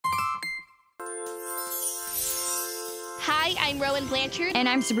Hi, I'm Rowan Blanchard. And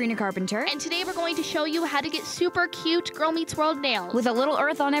I'm Sabrina Carpenter. And today we're going to show you how to get super cute Girl Meets World nails. With a little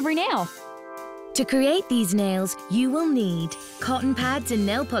earth on every nail. To create these nails, you will need cotton pads and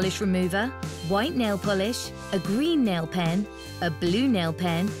nail polish remover, white nail polish, a green nail pen, a blue nail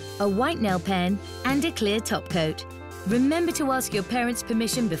pen, a white nail pen, and a clear top coat. Remember to ask your parents'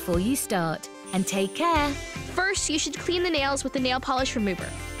 permission before you start, and take care. First, you should clean the nails with the nail polish remover.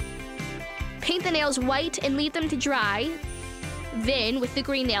 Paint the nails white and leave them to dry. Then, with the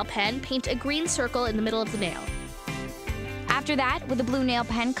green nail pen, paint a green circle in the middle of the nail. After that, with the blue nail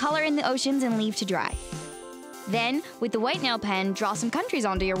pen, color in the oceans and leave to dry. Then, with the white nail pen, draw some countries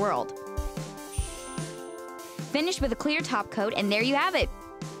onto your world. Finish with a clear top coat, and there you have it.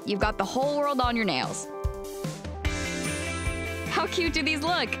 You've got the whole world on your nails. How cute do these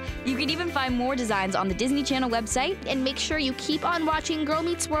look? You can even find more designs on the Disney Channel website. And make sure you keep on watching Girl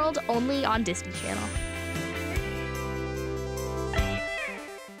Meets World only on Disney Channel.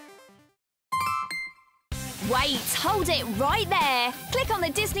 Wait, hold it right there. Click on the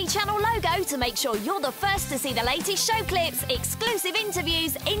Disney Channel logo to make sure you're the first to see the latest show clips, exclusive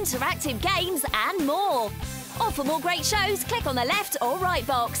interviews, interactive games, and more. Or for more great shows, click on the left or right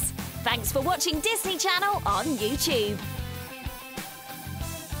box. Thanks for watching Disney Channel on YouTube.